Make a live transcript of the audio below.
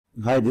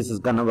Hi, this is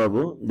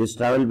Kannababu. This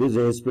Travel Biz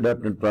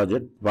ASP.NET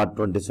project, part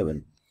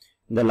 27.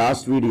 In the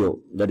last video,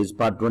 that is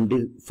part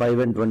 25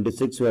 and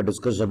 26, we have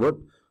discussed about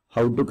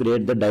how to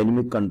create the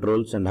dynamic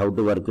controls and how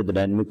to work with the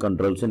dynamic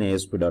controls in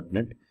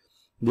ASP.NET.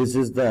 This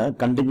is the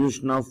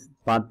continuation of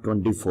part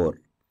 24.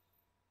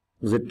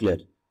 Is it clear?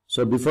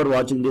 So before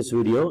watching this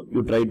video,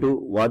 you try to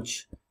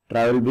watch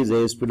Travel Biz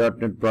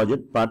ASP.NET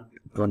project, part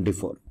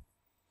 24.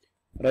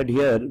 Right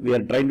here, we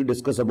are trying to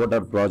discuss about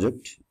our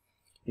project.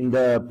 In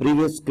the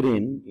previous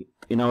screen,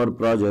 in our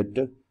project,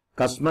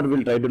 customer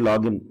will try to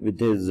log in with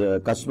his,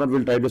 customer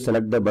will try to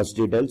select the bus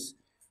details,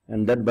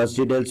 and that bus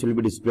details will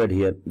be displayed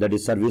here. That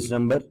is service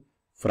number,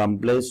 from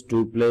place,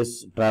 to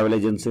place, travel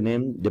agency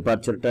name,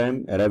 departure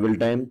time, arrival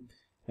time,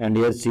 and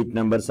here seat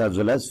numbers as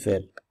well as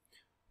fare.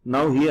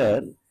 Now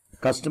here,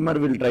 customer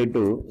will try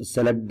to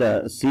select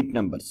the seat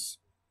numbers.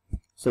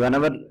 So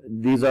whenever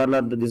this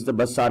is the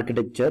bus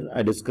architecture,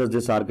 I discussed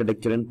this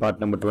architecture in part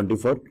number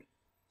 24.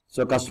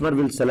 So customer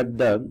will select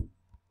the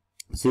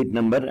seat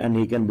number and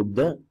he can book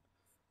the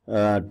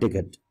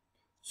ticket.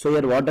 So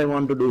here what I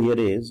want to do here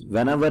is,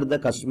 whenever the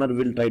customer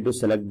will try to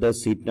select the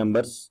seat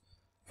numbers,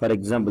 for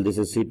example, this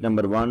is seat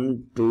number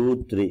 1,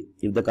 2, 3.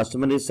 If the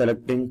customer is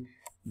selecting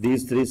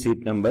these 3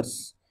 seat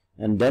numbers,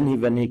 and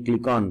then when he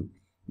click on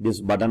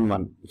this button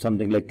 1,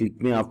 something like click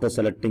me after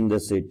selecting the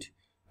seat,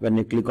 when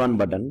you click on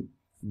button,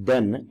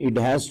 then it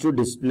has to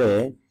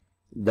display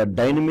the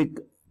dynamic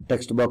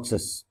text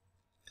boxes.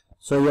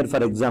 So here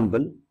for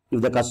example,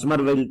 if the customer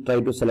will try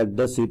to select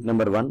the seat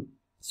number 1,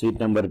 seat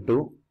number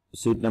 2,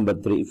 seat number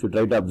 3, if you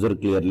try to observe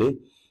clearly,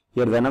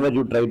 here whenever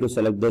you try to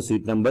select the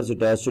seat numbers,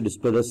 it has to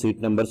display the seat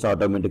numbers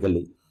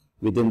automatically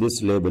within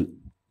this label.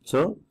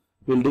 So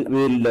we'll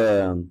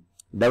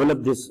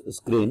develop this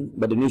screen,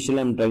 but initially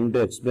I am trying to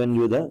explain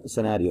you the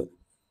scenario.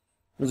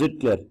 Is it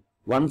clear?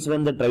 Once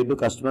when the try to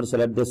customer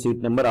select the seat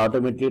number,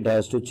 automatically it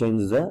has to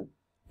change the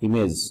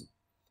image.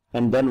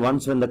 And then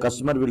once when the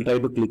customer will try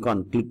to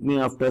click me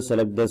after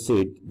select the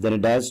seat, then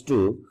it has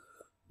to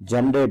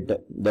generate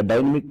the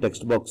dynamic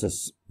text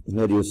boxes.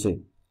 Here you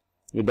see,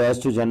 it has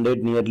to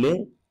generate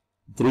nearly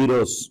 3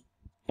 rows,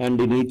 and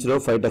in each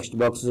row 5 text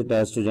boxes it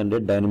has to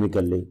generate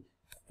dynamically.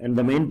 And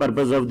the main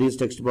purpose of these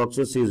text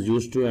boxes is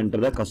used to enter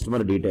the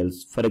customer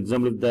details. For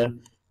example, if the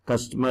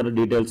customer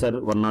details are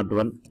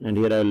 101, and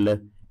here I will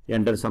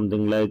enter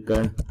something like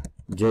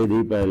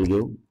Jaydeep I will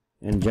give,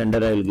 and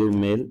gender I will give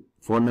male,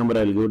 phone number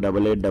I will give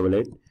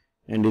 8888,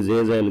 and his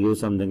age I will give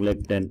something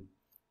like 10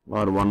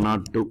 or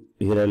 102.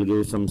 Here I will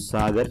give some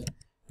Sagar,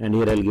 and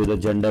here I will give the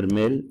gender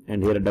male,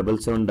 and here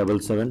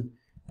 7777,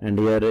 and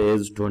here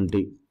age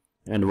 20,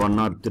 and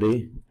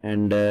 103,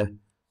 and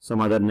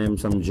some other name,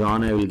 some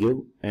John I will give,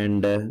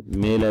 and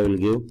male I will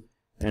give,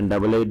 and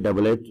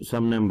 8888,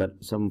 some number,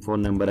 some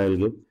phone number I will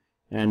give,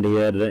 and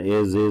here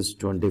age is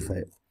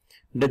 25.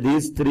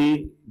 These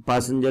 3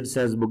 passengers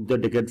has booked the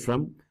ticket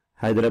from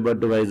Hyderabad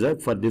to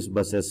Vizag for this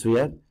bus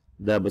SVR.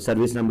 The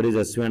service number is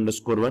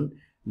SV_1,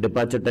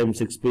 departure time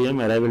 6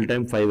 p.m, arrival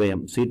time 5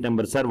 a.m. Seat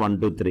numbers are 1,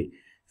 2, 3.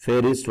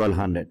 Fare is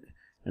 1200.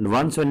 And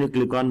once when you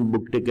click on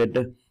book ticket,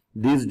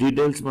 these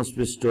details must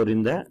be stored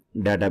in the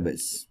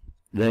database.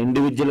 The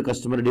individual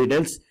customer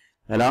details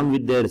along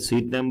with their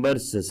seat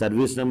numbers,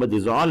 service number,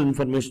 these all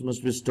information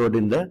must be stored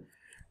in the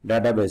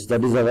database.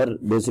 That is our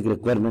basic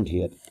requirement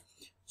here.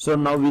 So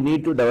now we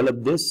need to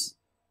develop this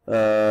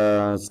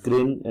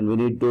screen, and we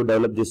need to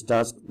develop this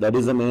task. That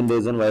is the main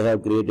reason why I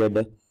have created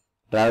a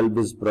Travel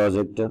Biz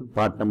project,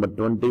 part number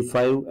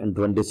 25 and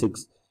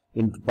 26.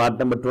 In part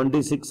number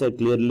 26, I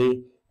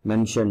clearly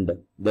mentioned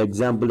the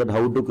example that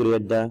how to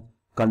create the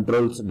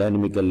controls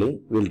dynamically.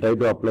 We will try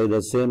to apply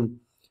the same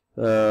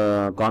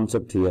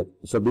concept here.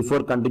 So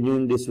before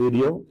continuing this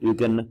video, you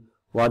can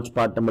watch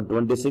part number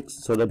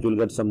 26 so that you will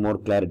get some more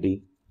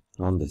clarity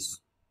on this.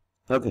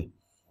 Okay.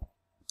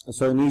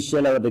 So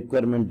initial our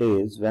requirement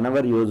is,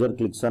 whenever user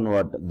clicks on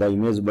the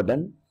image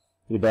button,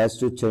 it has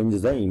to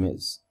change the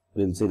image.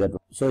 We will see that.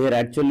 So here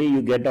actually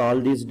you get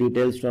all these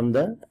details from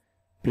the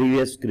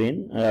previous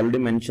screen. I already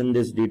mentioned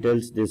these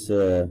details.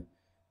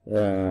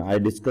 I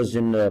discussed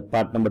in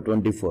part number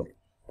 24.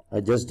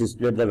 I just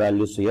displayed the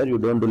values here. You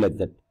don't do like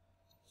that.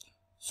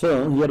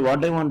 So here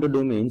what I want to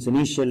do means,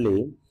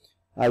 initially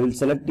I will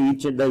select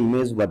each the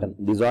image button.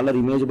 These all are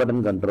image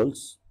button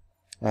controls.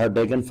 I have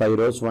taken 5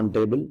 rows, 1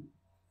 table.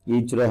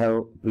 Each row I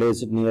have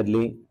placed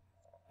nearly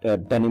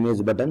 10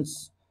 image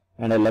buttons,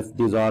 and I left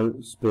these all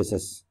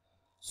spaces.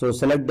 So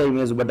select the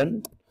image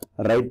button,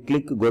 right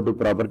click, go to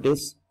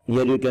properties.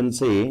 Here you can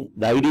see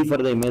the ID for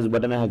the image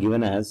button I have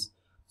given as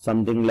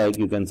something like,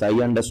 you can say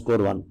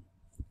I_1,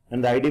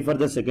 and the ID for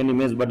the second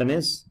image button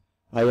is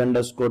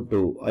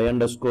I_2,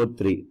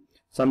 I_3,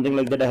 something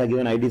like that. I have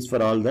given IDs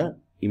for all the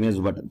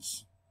image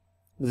buttons.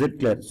 Is it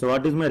clear? So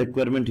what is my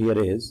requirement here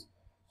is,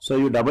 so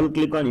you double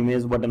click on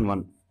image button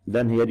 1.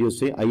 Then here you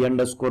see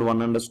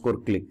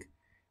I_1_click.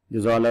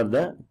 These all are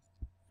the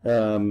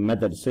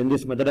methods. So in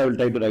this method I will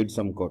try to write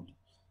some code.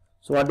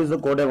 So what is the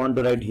code I want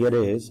to write here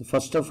is,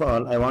 first of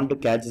all I want to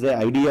catch the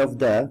ID of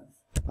the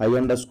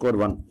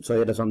I_1. So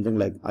here is something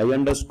like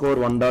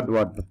I_1 dot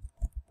what?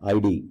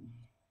 ID.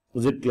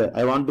 Is it clear?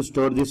 I want to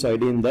store this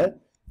ID in the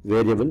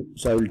variable.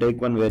 So I will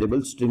take one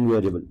variable, string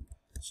variable.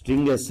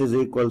 String s is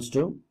equals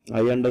to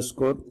I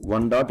underscore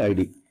 1 dot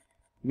ID.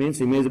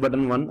 Means image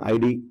button 1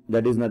 ID,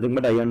 that is nothing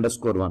but I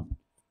underscore 1.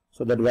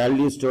 So that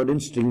value is stored in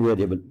string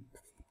variable.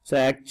 So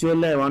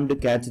actually I want to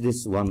catch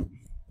this 1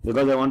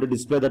 because I want to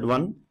display that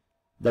 1.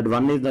 That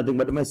 1 is nothing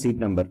but my seat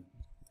number.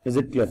 Is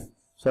it clear?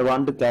 So I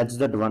want to catch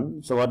that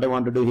 1. So what I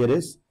want to do here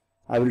is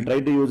I will try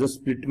to use a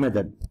split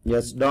method.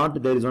 S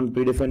dot, there is one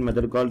predefined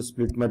method called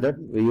split method.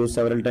 We use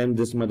several times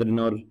this method in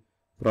our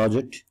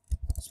project.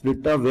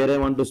 Split of where I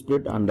want to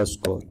split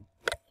underscore.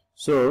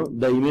 So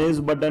the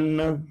image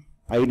button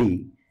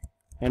ID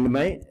and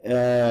my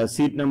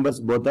seat numbers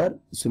both are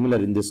similar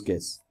in this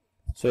case.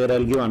 So here I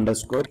will give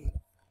underscore.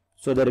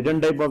 So the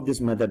return type of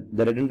this method,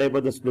 the return type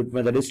of the split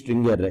method is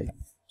string array.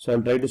 So I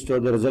will try to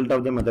store the result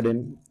of the method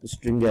in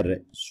string array.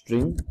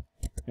 String,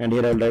 and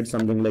here I will write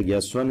something like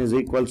s1 is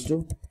equals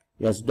to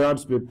s dot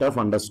split of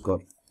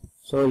underscore.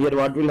 So here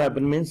what will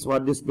happen means,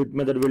 what this split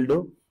method will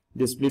do,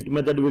 this split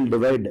method will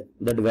divide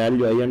that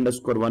value I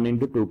underscore 1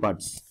 into two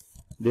parts.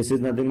 This is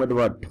nothing but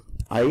what?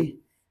 I,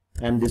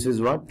 and this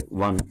is what?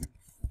 1.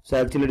 So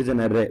actually it is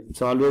an array.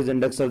 So always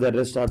index of the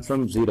array starts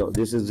from 0.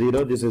 This is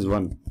 0, this is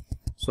 1.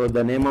 So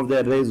the name of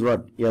the array is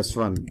what?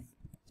 S1.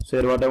 So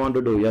here what I want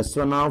to do,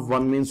 S1 of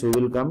 1 means who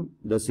will come?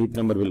 The seat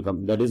number will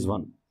come. That is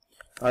 1.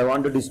 I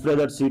want to display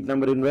that seat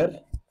number in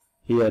where?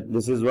 Here.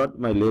 This is what?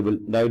 My label.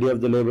 The idea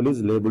of the label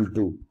is label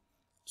 2.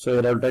 So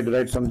here I will try to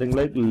write something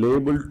like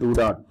label 2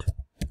 dot.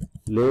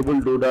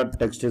 Label 2 dot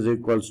text is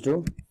equals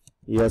to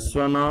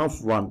S1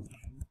 of 1.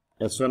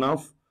 S1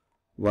 of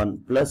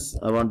 1 plus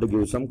I want to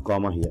give some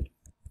comma here.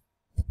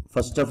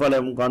 First of all I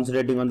am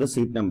concentrating on the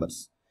seat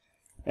numbers.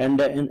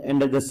 And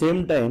at the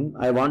same time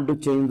I want to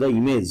change the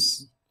image.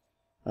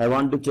 I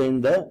want to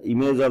change the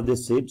image of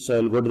this seat. So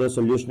I will go to the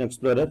solution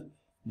explorer.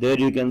 There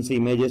you can see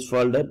images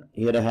folder.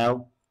 Here I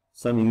have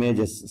some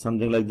images,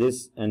 something like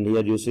this, and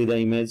here you see the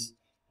image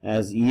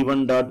as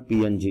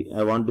e1.png.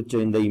 I want to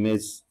change the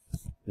image,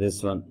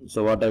 this one.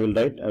 So what I will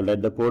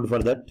write the code for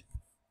that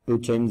to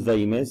change the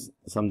image,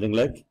 something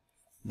like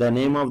the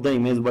name of the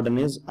image button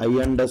is I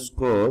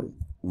underscore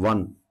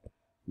 1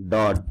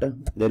 dot,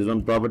 there is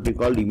one property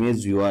called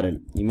image URL.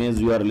 Image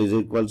URL is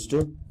equals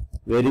to,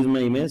 where is my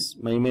image?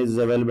 My image is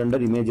available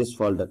under images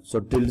folder. So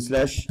tilde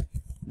slash,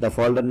 the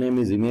folder name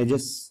is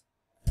images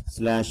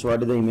slash,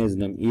 what is the image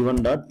name?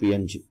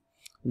 e1.png.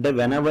 Then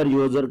whenever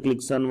user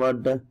clicks on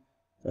what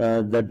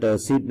that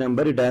seat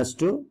number, it has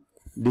to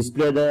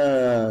display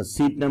the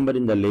seat number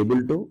in the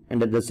label 2,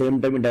 and at the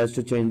same time it has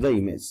to change the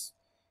image.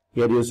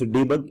 Here you should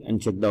debug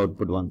and check the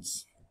output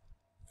once.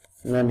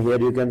 And here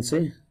you can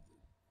see.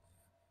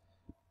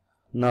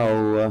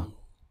 Now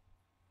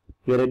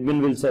here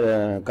admin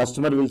will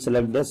customer will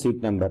select the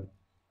seat number.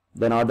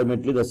 Then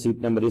automatically the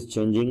seat number is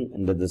changing,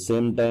 and at the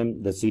same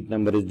time the seat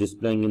number is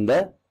displaying in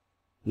the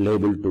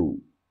label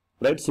 2.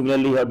 Right?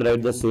 Similarly, you have to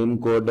write the same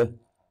code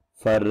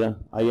for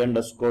I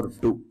underscore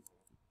 2,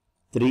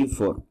 3,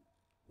 4.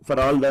 For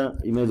all the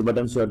image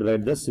buttons, you have to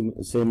write the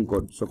same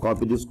code. So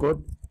copy this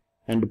code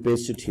and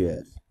paste it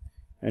here.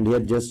 And here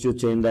just you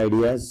change the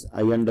ID as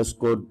I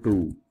underscore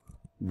 2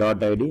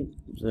 dot ID.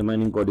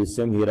 Remaining code is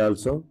same here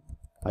also,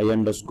 I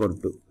underscore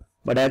 2.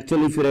 But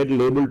actually if you write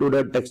label 2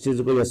 dot text is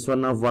equal to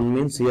S1 of 1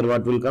 means here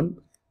what will come?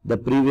 The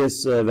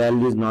previous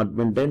value is not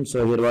maintained.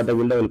 So here what I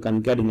will do, I will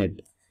concatenate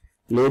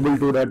label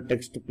 2 dot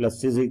text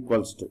plus is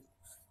equals to.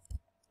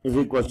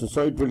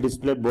 So it will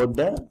display both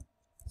the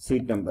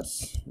seat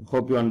numbers.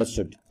 Hope you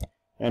understood.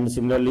 And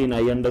similarly in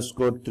I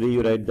underscore 3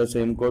 you write the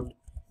same code.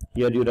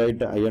 Here you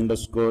write I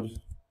underscore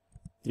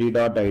 3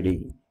 dot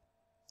ID.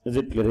 Is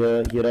it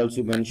clear? Here also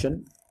you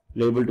mention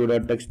label 2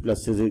 dot text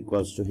plus is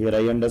equals to, here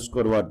I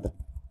underscore what?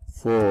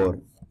 4.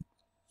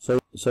 So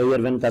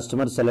here when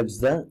customer selects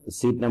the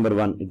seat number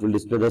 1, it will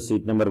display the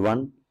seat number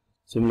 1.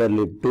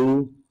 Similarly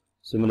 2,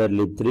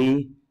 similarly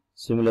 3,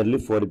 similarly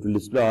 4. It will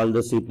display all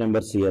the seat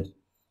numbers here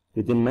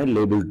within my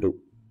label 2.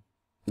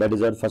 That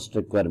is our first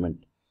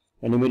requirement.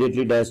 And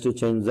immediately it has to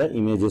change the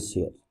images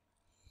here.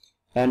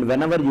 And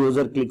whenever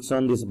user clicks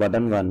on this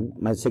button 1,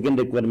 my second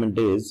requirement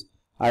is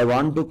I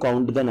want to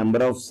count the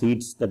number of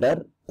seats that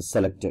are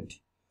selected.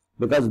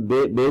 Because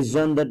based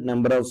on that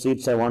number of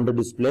seats, I want to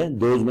display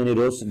those many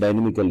rows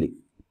dynamically.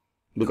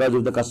 Because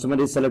if the customer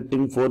is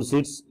selecting 4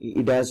 seats,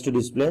 it has to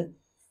display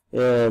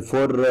 4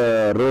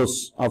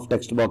 rows of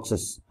text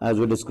boxes, as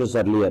we discussed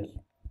earlier.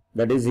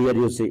 That is, here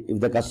you see, if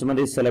the customer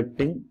is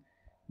selecting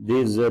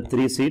these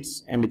 3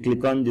 seats and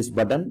click on this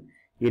button,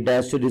 it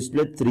has to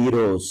display 3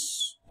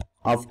 rows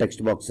of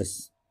text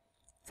boxes.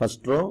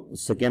 First row,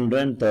 second row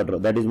and third row.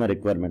 That is my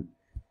requirement.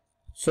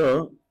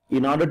 So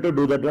in order to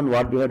do that one,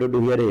 what we have to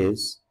do here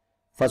is,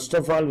 first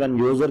of all, when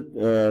user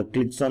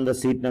clicks on the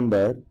seat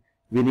number,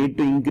 we need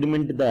to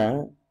increment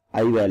the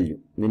I value.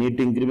 We need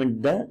to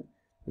increment the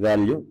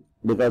value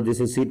because this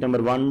is seat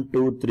number 1,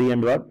 2, 3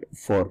 and what?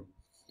 4.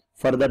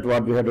 For that,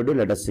 what we have to do,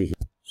 let us see here.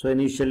 So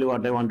initially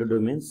what I want to do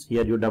means,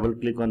 here you double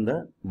click on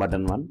the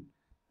button 1,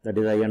 that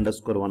is I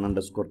underscore 1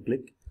 underscore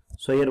click.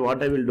 So here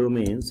what I will do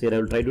means, here I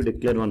will try to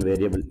declare one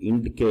variable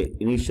int k.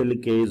 Initially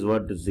k is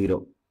what?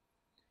 0.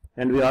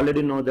 And we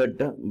already know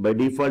that by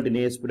default in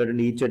ASP.NET,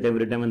 each and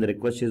every time when the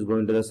request is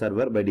going to the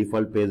server, by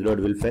default page load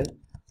will fail.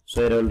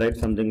 So here I will write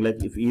something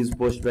like if is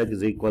postback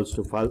is equals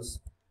to false.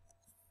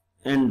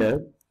 And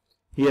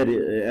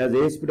here as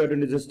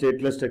ASP.NET is a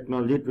stateless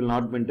technology, it will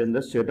not maintain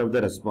the state of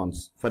the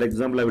response. For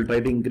example, I will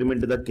try to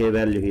increment the k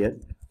value here,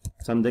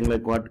 something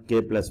like what?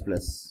 K plus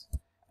plus.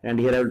 And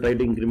here I will try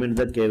to increment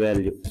the k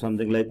value,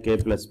 something like k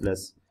plus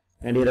plus.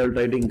 And here I will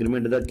try to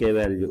increment the k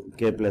value,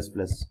 k plus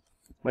plus.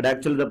 But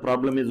actually the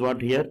problem is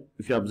what here?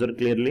 If you observe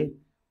clearly,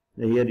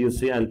 here you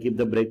see I will keep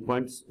the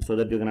breakpoints so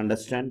that you can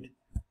understand.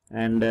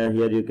 And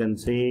here you can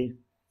see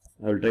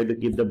I will try to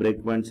keep the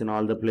breakpoints in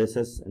all the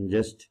places and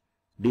just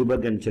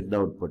debug and check the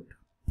output.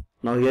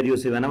 Now here you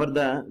see whenever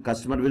the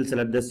customer will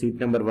select the seat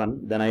number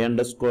 1, then I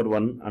underscore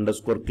 1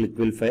 underscore click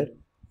will fire.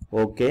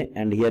 Okay,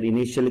 and here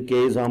initially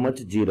k is how much?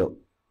 0.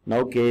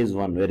 Now k is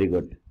 1. Very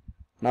good.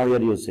 Now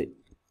here you see.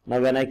 Now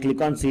when I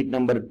click on seat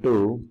number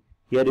 2,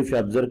 here if you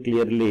observe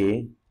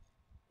clearly,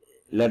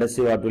 let us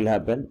see what will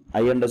happen.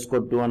 I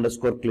underscore 2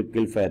 underscore click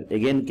will fire.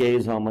 Again k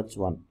is how much?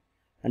 1.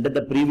 And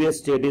the previous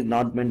state is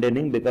not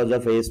maintaining because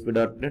of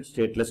ASP.NET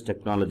stateless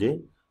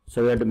technology.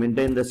 So we have to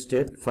maintain the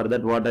state. For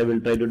that what I will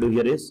try to do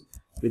here is,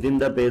 within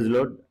the page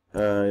load,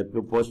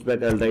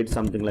 postback I will write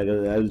something like,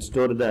 I will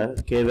store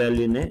the k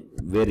value in a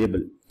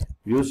variable.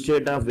 View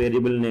state of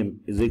variable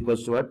name is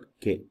equals to what?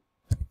 K.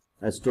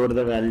 I store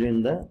the value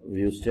in the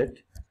view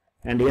state.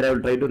 And here I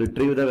will try to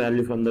retrieve the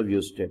value from the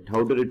view state.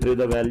 How to retrieve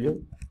the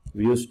value?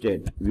 View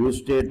state. View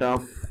state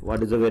of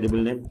what is the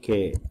variable name?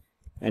 K.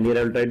 And here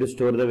I will try to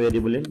store the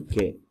variable in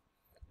K.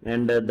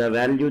 And the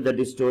value that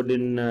is stored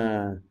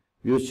in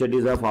view state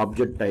is of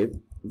object type.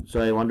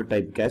 So I want to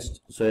typecast.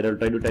 So here I will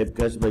try to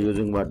typecast by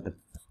using what?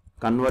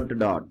 Convert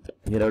dot.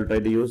 Here I will try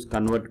to use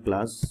convert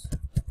class.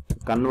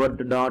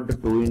 Convert dot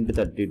 2 into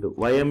 32.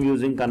 Why I am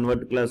using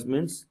convert class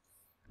means,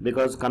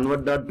 because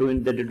convert dot 2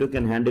 into 32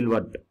 can handle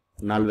what?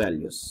 Null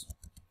values.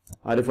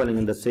 Are you following?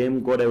 In the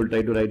same code I will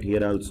try to write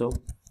here also.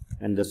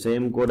 And the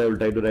same code I will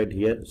try to write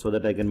here so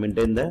that I can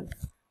maintain the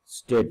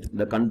state.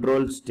 The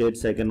control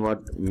states I can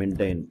what?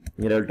 Maintain.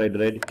 Here I will try to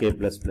write k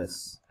plus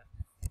plus.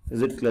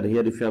 Is it clear?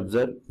 Here if you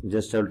observe,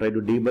 just I will try to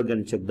debug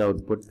and check the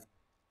output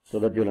so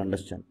that you will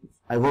understand.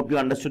 I hope you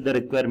understood the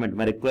requirement.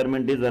 My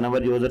requirement is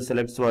whenever user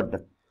selects what?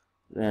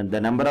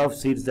 The number of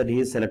seats that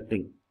he is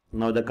selecting.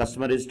 Now the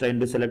customer is trying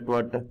to select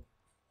what?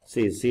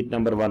 See, seat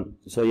number 1.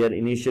 So here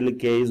initially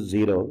k is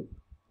 0.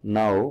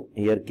 Now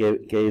here k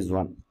is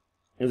 1.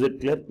 Is it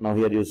clear? Now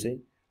here you see.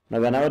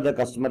 Now whenever the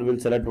customer will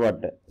select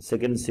what?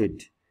 Second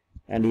seat.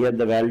 And here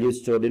the value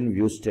is stored in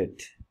view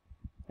state.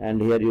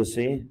 And here you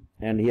see.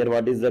 And here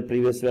what is the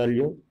previous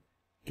value?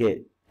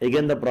 K.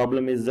 Again the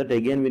problem is that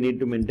again we need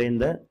to maintain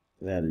the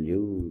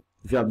value.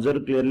 If you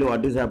observe clearly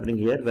what is happening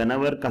here,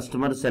 whenever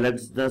customer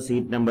selects the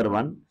seat number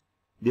 1,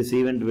 this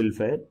event will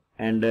fire,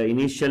 and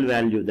initial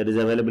value that is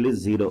available is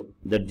 0.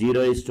 That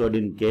 0 is stored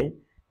in k,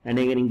 and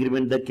again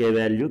increment the k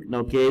value.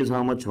 Now k is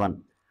how much? 1.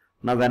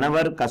 Now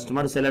whenever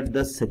customer selects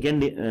the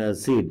second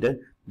seat,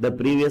 the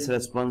previous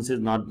response is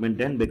not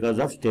maintained because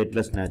of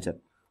stateless nature.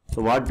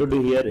 So what to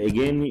do here?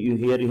 Again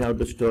you have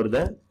to store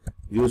the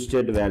view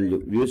state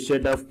value. View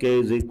state of k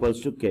is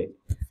equals to k.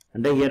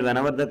 And here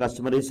whenever the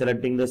customer is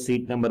selecting the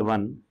seat number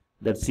 1,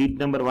 that seat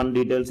number 1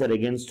 details are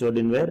again stored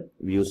in where?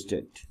 View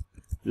state.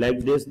 Like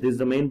this is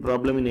the main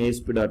problem in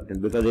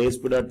ASP.NET, because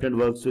ASP.NET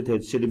works with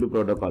HTTP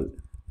protocol.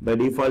 By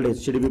default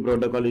HTTP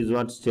protocol is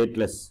what?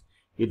 Stateless.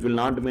 It will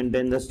not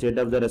maintain the state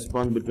of the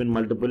response between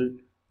multiple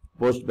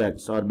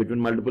postbacks or between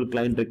multiple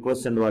client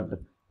requests and what?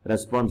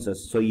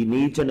 Responses. So in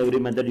each and every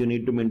method you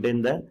need to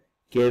maintain the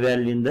k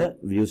value in the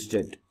view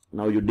state.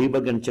 Now you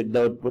debug and check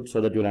the output so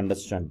that you will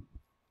understand.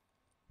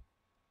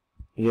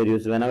 Here you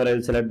see, whenever I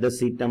will select the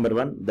seat number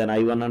 1, then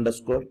I1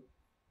 underscore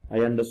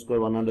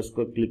 1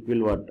 underscore click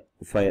will what?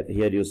 Fire.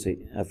 Here you see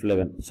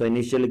F11. So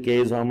initially k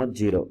is how much?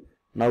 0.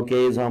 Now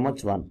k is how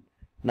much? 1.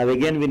 Now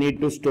again we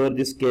need to store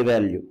this k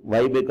value.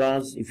 Why?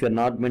 Because if you are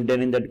not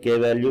maintaining that k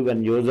value,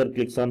 when user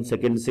clicks on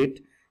second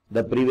seat,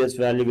 the previous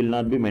value will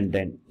not be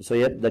maintained. So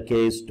here the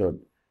k is stored.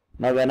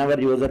 Now whenever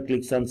user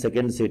clicks on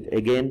second seat,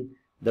 again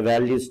the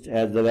value is,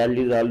 as the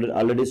value is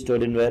already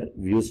stored in where?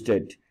 View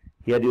state.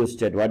 Here you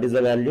state what is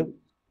the value?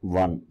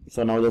 1.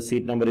 So now the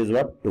seat number is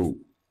what? 2.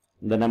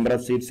 The number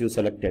of seats you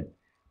selected.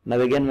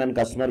 Now again when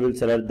customer will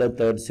select the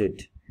third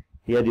seat,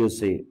 here you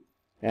see,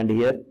 and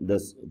here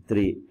this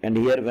 3. And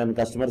here when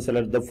customer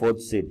selects the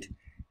fourth seat,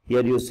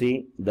 here you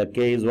see the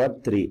k is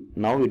what? 3.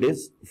 Now it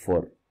is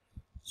 4.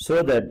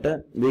 So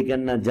that we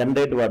can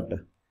generate what?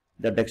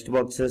 The text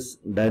boxes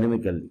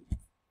dynamically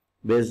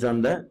based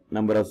on the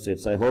number of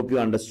seats. I hope you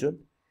understood.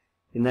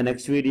 In the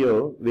next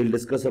video, we will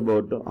discuss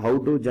about how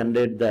to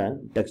generate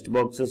the text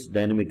boxes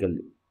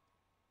dynamically.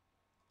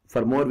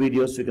 For more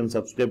videos, you can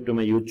subscribe to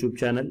my YouTube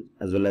channel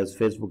as well as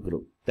Facebook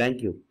group.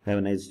 Thank you. Have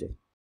a nice day.